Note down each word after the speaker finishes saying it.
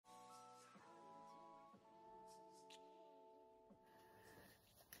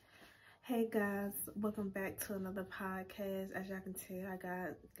Hey guys, welcome back to another podcast. As y'all can tell, I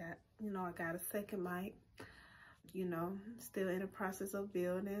got a second mic. Still in the process of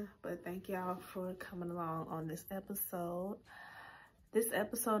building, but thank y'all for coming along on this episode. This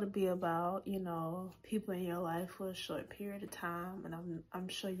episode will be about, people in your life for a short period of time, and I'm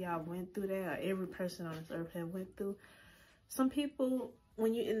sure y'all went through that, or every person on this earth have went through. Some people,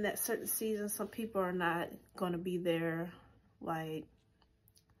 when you're in that certain season, some people are not going to be there like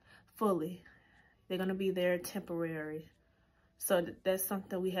fully. They're going to be there temporary. So that's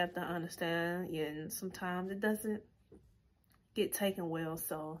something we have to understand. And sometimes it doesn't get taken well.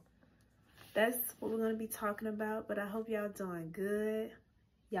 So that's what we're going to be talking about. But I hope y'all doing good.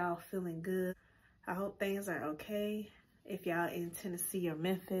 Y'all feeling good. I hope things are okay. If y'all in Tennessee or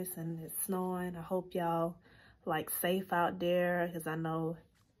Memphis and it's snowing, I hope y'all like safe out there. Because I know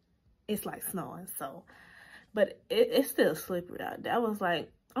it's like snowing. So, but it's still slippery out there. I was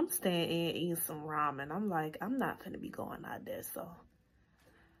like, I'm staying in eating some ramen. I'm like, I'm not gonna be going out there. So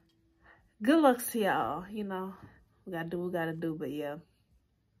good luck to y'all. We gotta do what we gotta do. But yeah,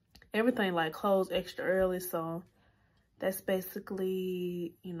 everything like closed extra early. So that's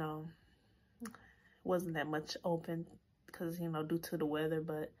basically, wasn't that much open because, due to the weather.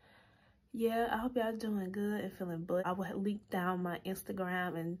 But yeah, I hope y'all doing good and feeling blessed. I will link down my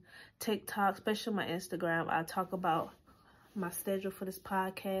Instagram and TikTok, especially my Instagram. I talk about my schedule for this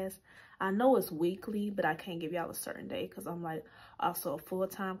podcast. I know it's weekly, but I can't give y'all a certain day because I'm like also a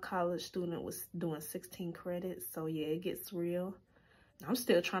full-time college student was doing 16 credits. So yeah, it gets real. I'm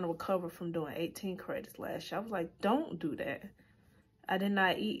still trying to recover from doing 18 credits last year. I was like, don't do that. I did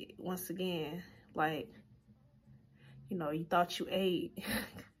not eat once again. Like, you thought you ate.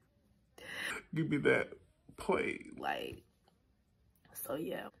 Give me that plate. Like, so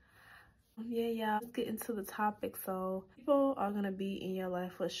yeah. Yeah, y'all, let's get into the topic. So people are going to be in your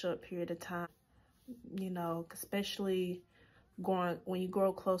life for a short period of time, especially when you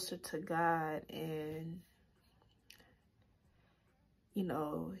grow closer to God, and, he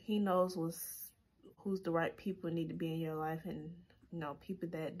knows who's the right people need to be in your life, and, people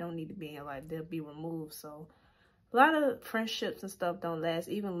that don't need to be in your life, they'll be removed. So a lot of friendships and stuff don't last,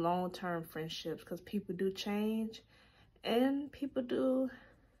 even long-term friendships, because people do change and people do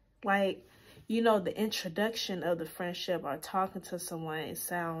like, the introduction of the friendship or talking to someone, it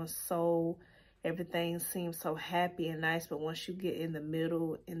sounds so, everything seems so happy and nice. But once you get in the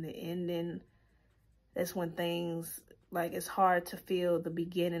middle, in the ending, that's when things, like, it's hard to feel the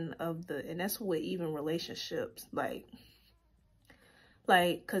beginning of and that's what even relationships, like,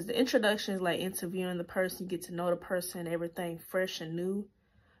 because the introduction is like interviewing the person, you get to know the person, everything fresh and new.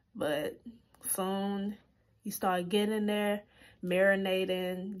 But soon you start getting there,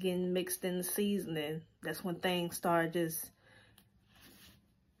 marinating, getting mixed in the seasoning. That's when things start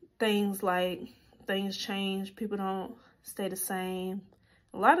things change. People don't stay the same.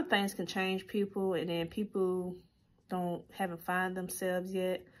 A lot of things can change people, and then people haven't found themselves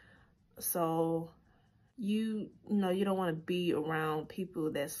yet. So you don't want to be around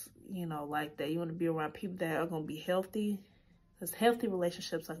people that's, like that. You want to be around people that are going to be healthy, because healthy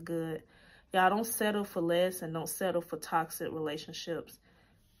relationships are good. Y'all don't settle for less and don't settle for toxic relationships.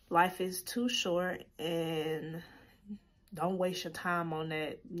 Life is too short, and don't waste your time on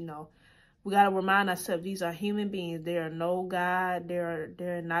that. We got to remind ourselves these are human beings. They are no God.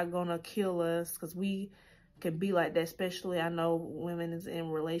 They're not going to kill us, because we can be like that. Especially, I know women is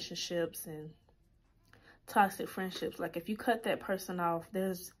in relationships and toxic friendships. Like, if you cut that person off,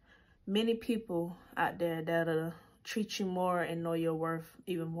 there's many people out there that'll treat you more and know your worth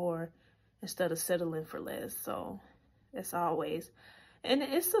even more, instead of settling for less. So that's always, and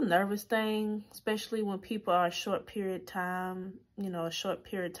it's a nervous thing, especially when people are a short period of time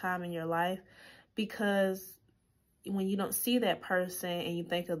in your life, because when you don't see that person and you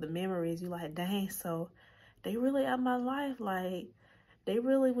think of the memories, you're like, dang, so they really out my life. Like, they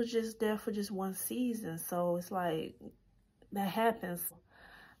really was just there for just one season. So it's like, that happens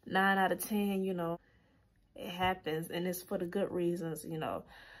 9 out of 10, it happens, and it's for the good reasons.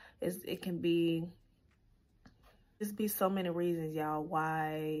 It can be so many reasons, y'all,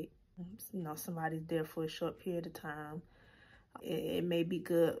 why, somebody's there for a short period of time. It may be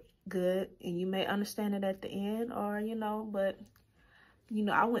good, and you may understand it at the end, or, but,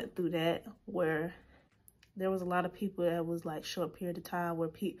 I went through that, where there was a lot of people that was like short period of time,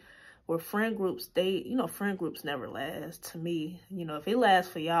 where friend groups, friend groups never last to me. If it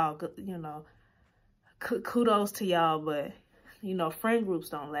lasts for y'all, kudos to y'all, but friend groups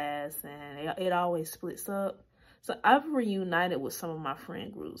don't last, and it always splits up. So I've reunited with some of my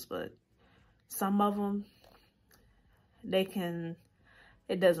friend groups, but some of them, they can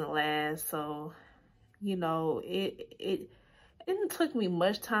it doesn't last. So, you know, it didn't took me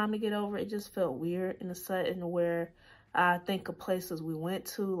much time to get over it. It just felt weird in a sudden where I think of places we went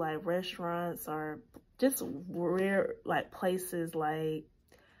to, like restaurants or just weird like places like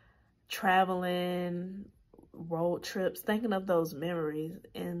traveling, road trips, thinking of those memories,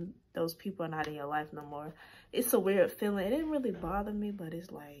 and those people are not in your life no more. It's a weird feeling. It didn't really bother me, but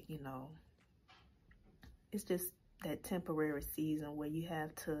it's like, you know, it's just that temporary season where you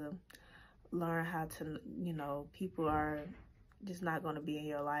have to learn how to, you know, people are just not going to be in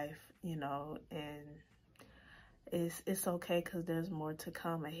your life, you know, and it's okay because there's more to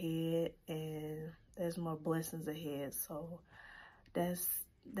come ahead and there's more blessings ahead. So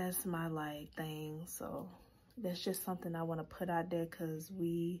that's my like thing. So that's just something I want to put out there because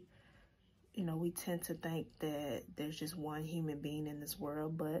we, you know, we tend to think that there's just one human being in this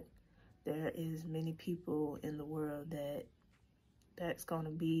world, but there is many people in the world that's going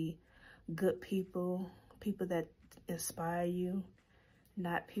to be good people, people that inspire you,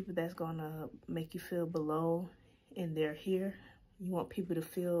 not people that's going to make you feel below and they're here. You want people to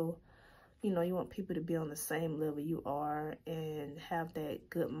feel, you know, you want people to be on the same level you are and have that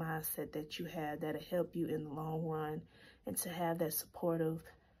good mindset that you have that'll help you in the long run, and to have that supportive,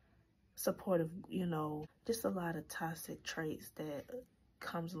 you know, just a lot of toxic traits that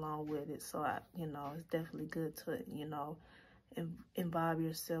comes along with it. So you know, it's definitely good to, you know, involve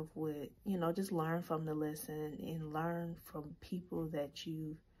yourself with, you know, just learn from the lesson and learn from people that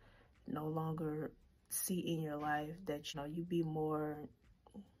you no longer see in your life, that, you know, you be more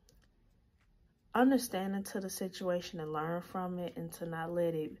understanding to the situation and learn from it, and to not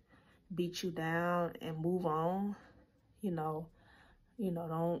let it beat you down and move on. You know,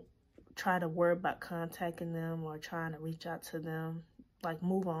 don't try to worry about contacting them or trying to reach out to them. Like,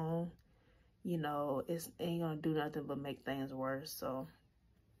 move on. You know, it ain't gonna do nothing but make things worse. So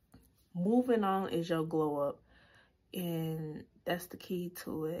moving on is your glow up, and that's the key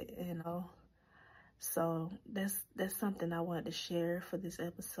to it, you know. So that's something I wanted to share for this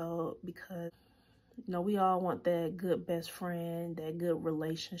episode, because, you know, we all want that good best friend, that good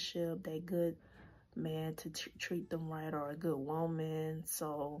relationship, that good man to treat them right, or a good woman.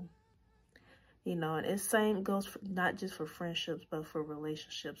 So, you know, and it's same goes for, not just for friendships, but for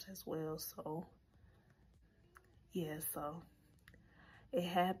relationships as well. So, yeah, so it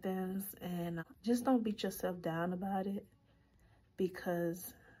happens, and just don't beat yourself down about it,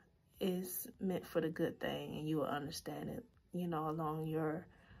 because it's meant for the good thing, and you will understand it, you know, along your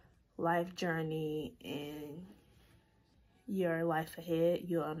life journey and your life ahead.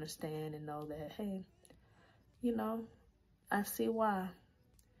 You'll understand and know that, hey, you know, I see why.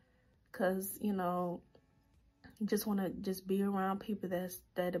 Because, you know, you just want to just be around people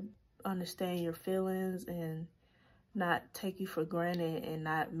that understand your feelings and not take you for granted and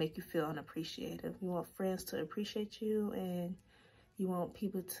not make you feel unappreciated. You want friends to appreciate you, and you want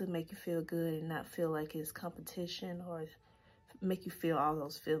people to make you feel good and not feel like it's competition or make you feel all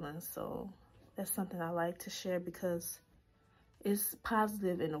those feelings. So that's something I like to share, because it's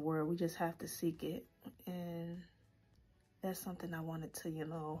positive in the world. We just have to seek it. And that's something I wanted to, you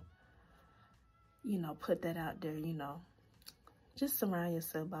know, put that out there, you know. Just surround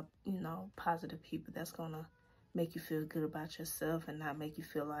yourself by, you know, positive people that's going to make you feel good about yourself and not make you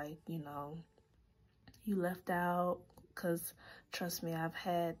feel like, you know, you left out. Because trust me, I've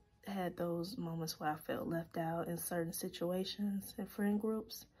had those moments where I felt left out in certain situations and friend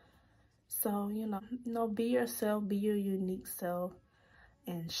groups. So, you know, be yourself, be your unique self,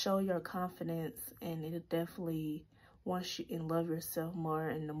 and show your confidence, and it'll definitely, once you love yourself more,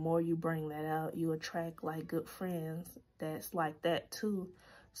 and the more you bring that out, you attract like good friends that's like that too.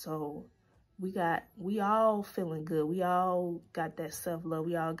 So we all feeling good. We all got that self-love.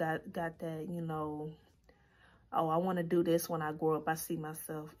 We all got that, you know, oh, I want to do this when I grow up. I see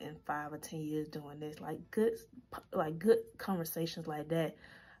myself in 5 or 10 years doing this. Like good conversations like that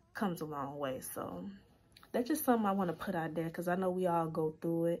comes a long way. So that's just something I want to put out there, because I know we all go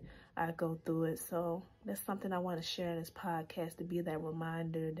through it. I go through it. So that's something I want to share in this podcast, to be that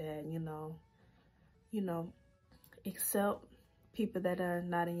reminder that, you know, accept people that are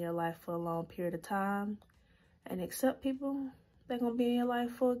not in your life for a long period of time, and accept people that are going to be in your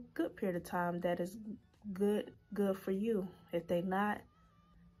life for a good period of time that is good for you. If they not,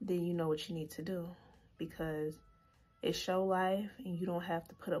 then you know what you need to do, because it's your life and you don't have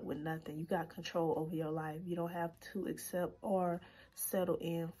to put up with nothing. You got control over your life. You don't have to accept or settle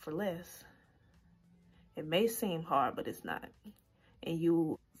in for less. It may seem hard, but it's not. And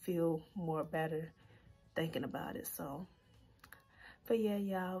you feel more better thinking about it. So, but yeah,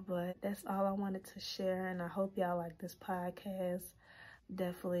 y'all, but that's all I wanted to share. And I hope y'all like this podcast.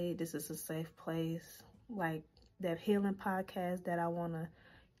 definitely this is a safe place. Like that healing podcast that I want to,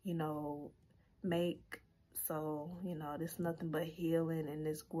 you know, make. So, you know, there's nothing but healing in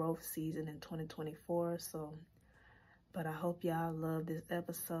this growth season in 2024. So, but I hope y'all love this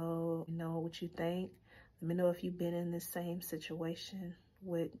episode. You know what you think. Let me know if you've been in this same situation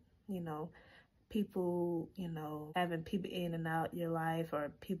with, you know, people, you know, having people in and out your life,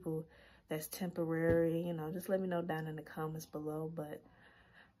 or people that's temporary. You know, just let me know down in the comments below.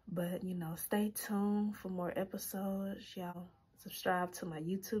 But you know, stay tuned for more episodes. Y'all subscribe to my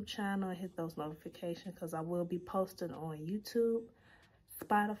YouTube channel and hit those notifications, because I will be posting on YouTube,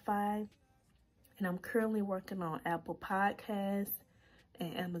 Spotify, and I'm currently working on Apple Podcasts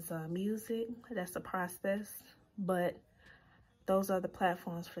and Amazon Music. That's a process, but those are the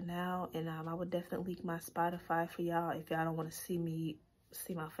platforms for now. And I would definitely link my Spotify for y'all if y'all don't want to see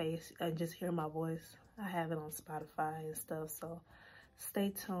my face and just hear my voice. I have it on Spotify and stuff, so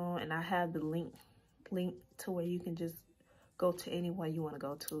stay tuned. And I have the link to where you can just go to anyone you want to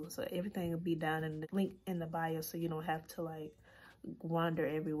go to. So everything will be down in the link in the bio, so you don't have to like wander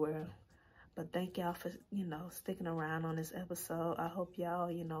everywhere. But thank y'all for, you know, sticking around on this episode. I hope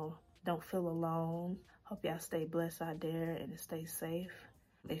y'all, you know, don't feel alone. Hope y'all stay blessed out there and stay safe.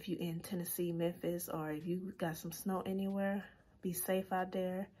 If you in Tennessee, Memphis, or if you got some snow anywhere, be safe out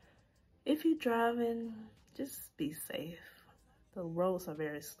there. If you driving, just be safe. The roads are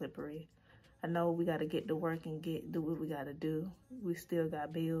very slippery. I know we got to get to work and do what we got to do. We still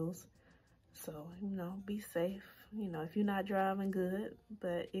got bills. So, you know, be safe. You know, if you're not driving, good.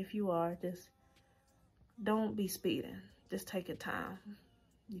 But if you are, just don't be speeding. Just take your time.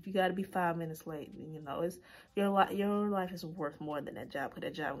 If you got to be 5 minutes late, you know, it's your life is worth more than that job, because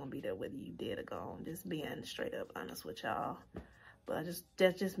that job gonna be there whether you did or gone. Just being straight up honest with y'all. But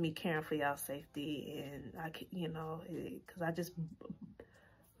that's just me caring for y'all safety, and you know, because I just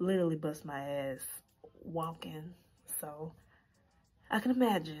literally bust my ass walking, so I can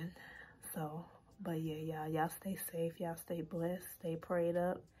imagine. So, but yeah, y'all stay safe, y'all stay blessed, stay prayed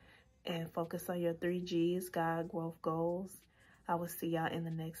up, and focus on your 3 G's, God, growth, goals. I will see y'all in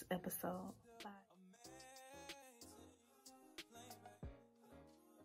the next episode.